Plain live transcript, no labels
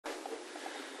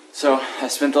So, I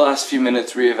spent the last few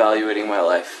minutes reevaluating my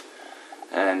life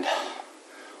and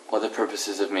what the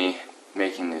purposes of me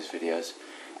making these videos,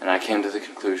 and I came to the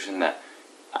conclusion that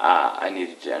I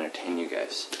needed to entertain you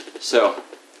guys. So,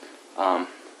 I'm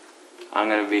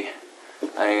gonna be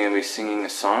singing a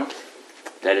song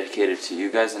dedicated to you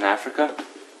guys in Africa,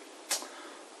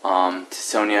 to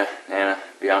Sonia, Anna,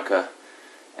 Bianca,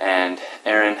 and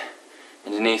Aaron,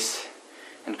 and Denise,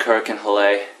 and Kirk, and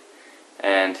Hale,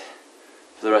 and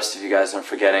for the rest of you guys I'm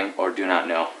forgetting or do not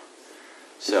know.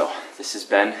 So, this is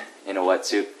Ben in a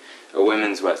wetsuit, a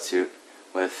women's wetsuit,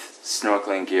 with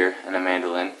snorkeling gear and a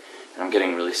mandolin, and I'm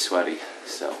getting really sweaty,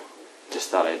 so just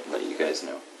thought I'd let you guys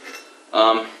know.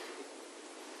 I'm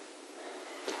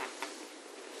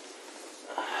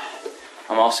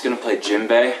also going to play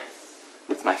djembe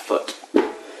with my foot.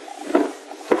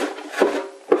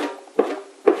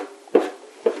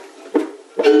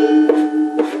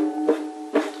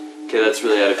 Okay, that's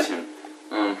really out of tune.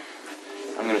 I'm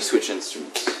going to switch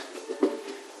instruments.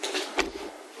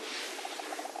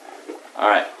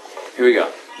 Alright, here we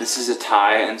go. This is a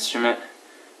Thai instrument,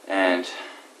 and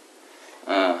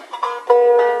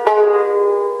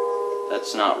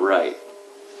that's not right.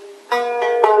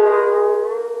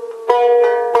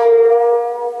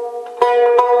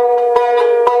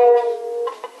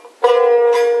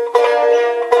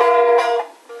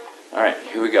 Alright,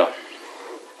 here we go.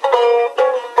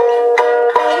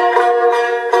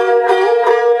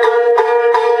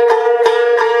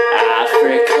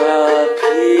 Africa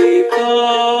people,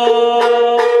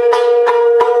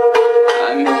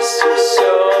 I miss you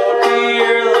so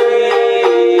dearly.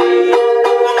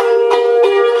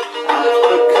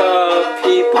 Africa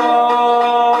people,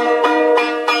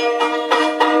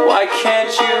 why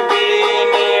can't you be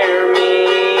near me?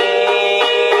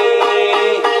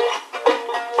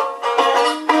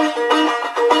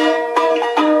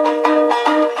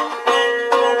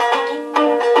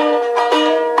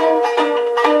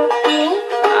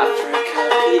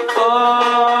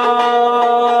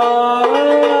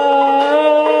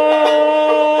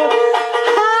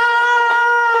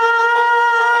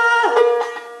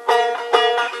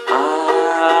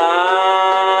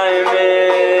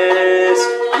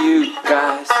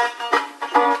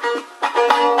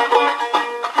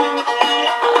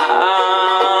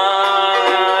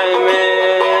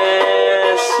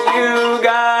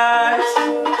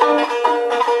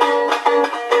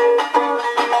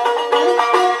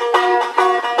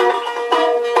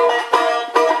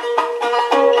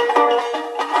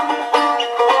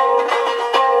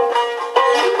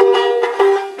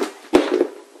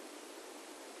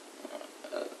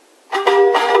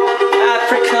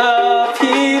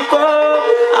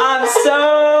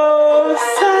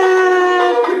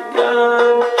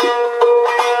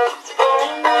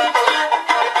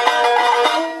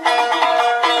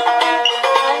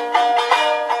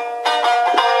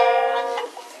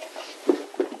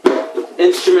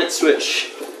 Instrument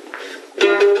switch.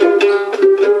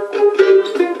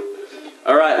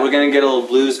 Alright, we're gonna get a little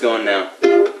blues going now.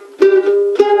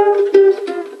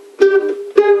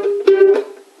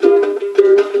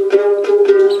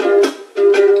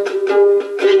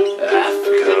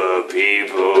 Africa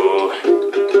people,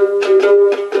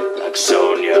 like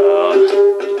Sonia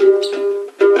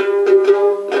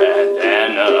and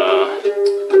Anna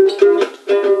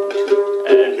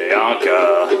and Bianca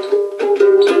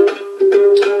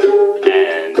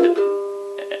and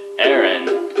Aaron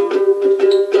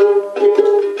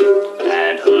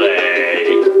and Hale,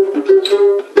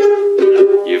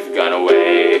 you've gone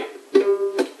away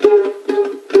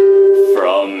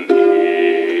from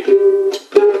me.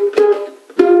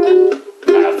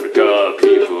 Africa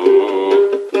people,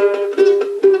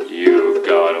 you've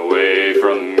gone away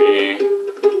from me.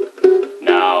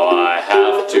 Now I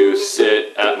have to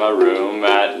sit at my room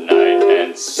at night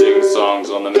and sing songs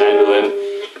on the mandolin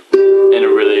in a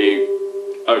really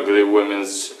ugly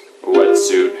women's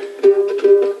wetsuit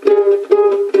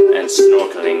and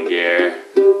snorkeling gear.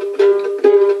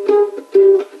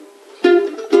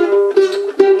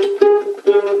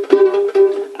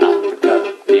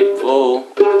 Africa people,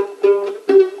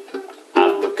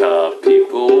 Africa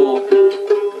people,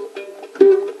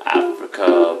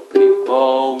 Africa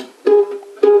people,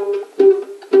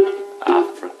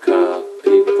 Africa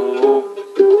people.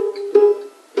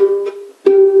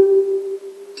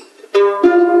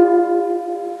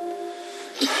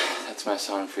 That's my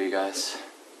song for you guys.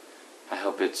 I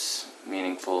hope it's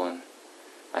meaningful, and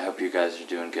I hope you guys are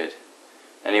doing good.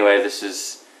 Anyway, this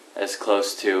is as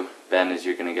close to Ben as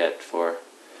you're gonna get for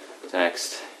the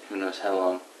next, who knows how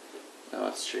long. No,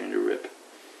 it's starting to rip.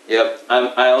 Yep,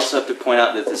 I also have to point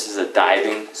out that this is a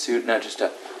diving suit, not just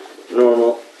a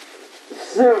normal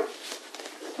suit.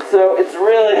 So it's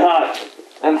really hot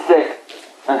and thick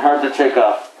and hard to take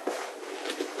off.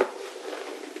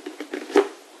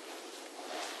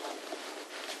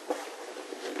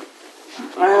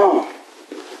 Ow.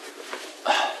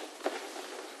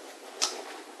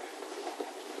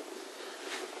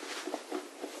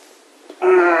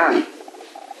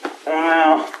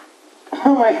 Ow.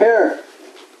 Oh, my hair.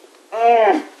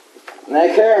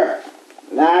 Neck hair.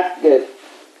 Not good.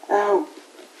 Ow.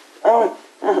 Oh.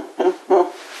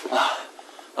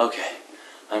 Okay,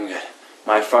 I'm good.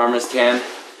 My farmer's tan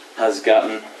has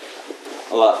gotten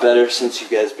a lot better since you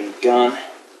guys been gone.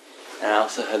 And I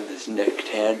also had this neck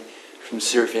tan from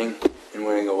surfing and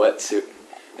wearing a wetsuit.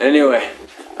 Anyway,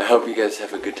 I hope you guys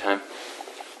have a good time.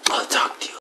 I'll talk to you.